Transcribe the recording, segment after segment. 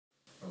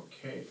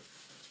Okay,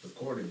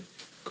 recording.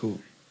 Cool.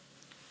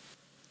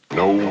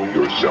 Know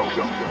yourself.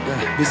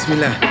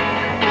 Bismillah.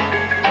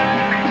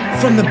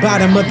 From the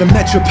bottom of the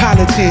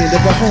Metropolitan to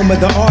the home of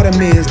the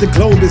Ottomans, the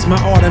globe is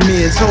my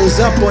Ottomans. Toes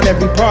up on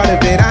every part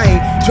of it. I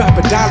ain't drop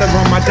 $1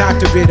 on my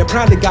doctorate. I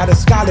probably got a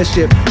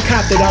scholarship,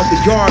 copped it out the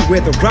yard where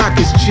the rock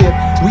is chipped.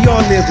 We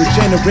all live with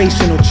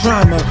generational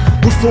trauma,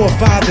 with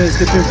forefathers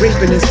that been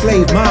raping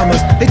enslaved mamas.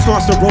 They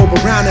toss a robe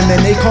around him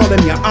and they call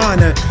him your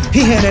honor.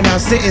 He handing out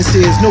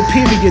sentences, no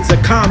periods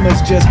or commas,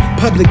 just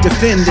public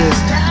defenders,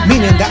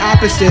 meaning the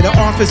opposite of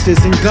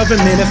officers and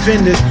government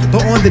offenders.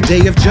 But on the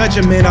day of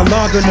judgment,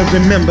 Allah gonna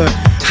remember.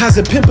 How's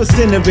a pimp a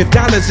sinner if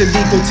dollars are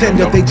legal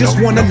tender? They just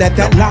wanna let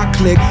that lock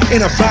click.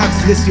 In a box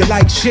list, you're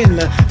like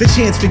Schindler. The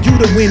chance for you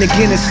to win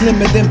again is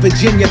slimmer than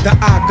Virginia the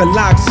Ock or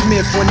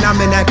locksmith when I'm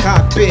in that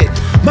cockpit.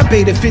 My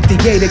beta 58,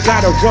 it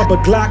got a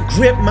rubber Glock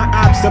grip. My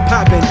ops are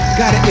popping.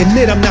 Gotta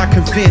admit I'm not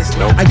convinced.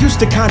 I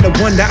used to kinda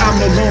wonder I'm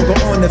no longer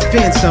on the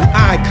fence. I'm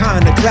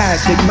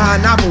iconoclastic,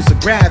 my novels are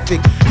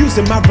graphic.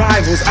 Using my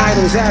rivals,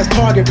 idols as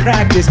target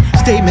practice.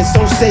 Statements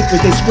so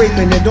sacred, they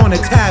scraping it on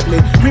a tablet.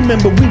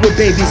 Remember we were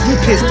babies, we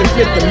pissed and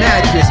flipped the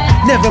mattress.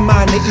 Never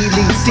mind the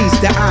elite seats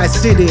that I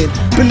sit in.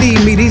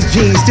 Believe me, these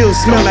jeans still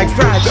smell like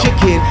fried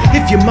chicken.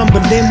 If you're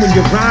mumbling when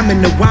you're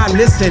rhyming, then why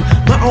listen?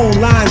 My own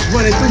lines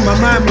running through my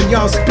mind when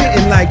y'all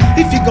spitting. Like,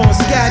 if you're gon'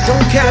 scat,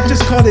 don't cap,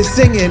 just call it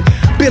singing.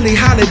 Billie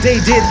Holiday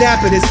did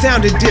that, but it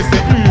sounded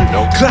different.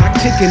 Clock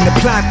ticking, the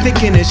plot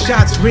thicken, and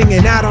shots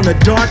ringing out on a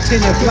dark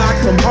tinted block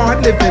from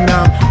hard living.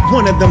 I'm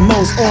one of the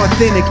most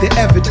authentic that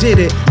ever did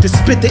it. To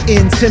spit the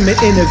intimate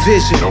inner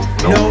vision.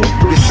 Know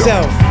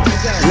yourself.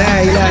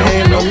 La ilaha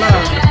illallah.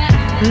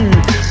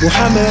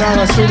 Muhammad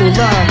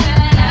Rasulullah.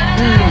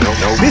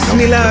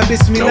 Bismillah,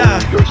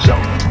 Bismillah.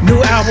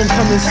 New album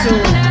coming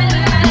soon.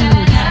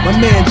 My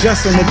man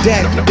Just on the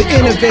deck, the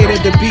innovator,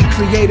 the beat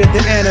creator,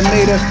 the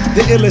animator,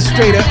 the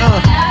illustrator,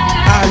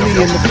 Ali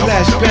in the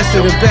flesh, best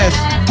of the best,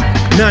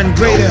 none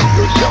greater.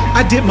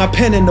 I dip my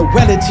pen in the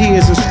well of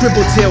tears and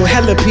scribble till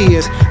hell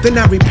appears. Then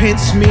I repent,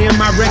 smear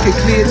my record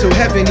clear till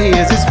heaven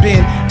hears. It's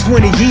been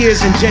 20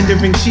 years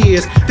engendering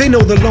cheers. They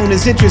know the loan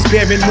is interest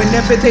bearing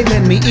whenever they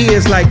lend me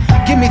ears. Like,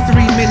 give me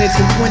 3 minutes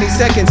and 20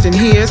 seconds and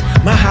here's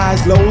my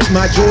highs, lows,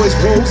 my joys,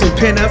 woes, and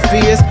pent up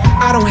fears.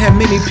 I don't have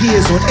many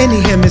peers on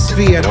any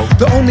hemisphere.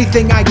 The only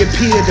thing I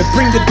appear to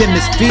bring to them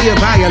is fear.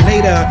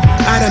 Violator,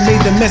 I done made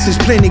the message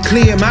plenty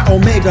clear. My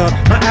omega,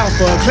 my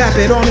alpha, clap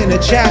it all in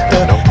a chapter.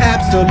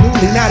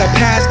 Absolutely not a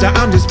pastor,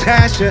 I'm just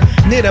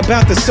passionate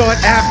about the sought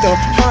after,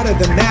 heart of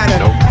the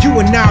matter. You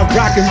are now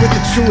rocking with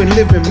the true and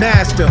living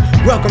master.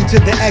 Welcome to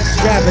the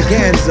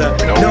extravaganza.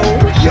 Know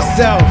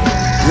yourself.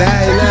 La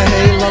ilaha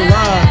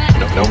illallah.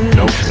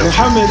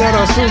 Muhammad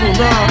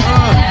Rasulullah.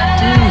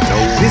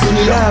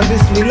 Bismillah,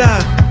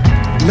 Bismillah.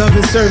 Love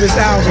and Service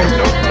album.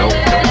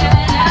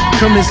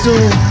 Coming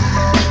soon.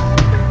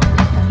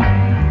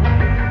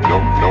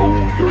 Know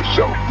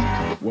yourself.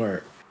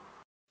 Word.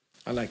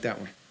 I like that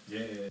one.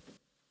 Yeah.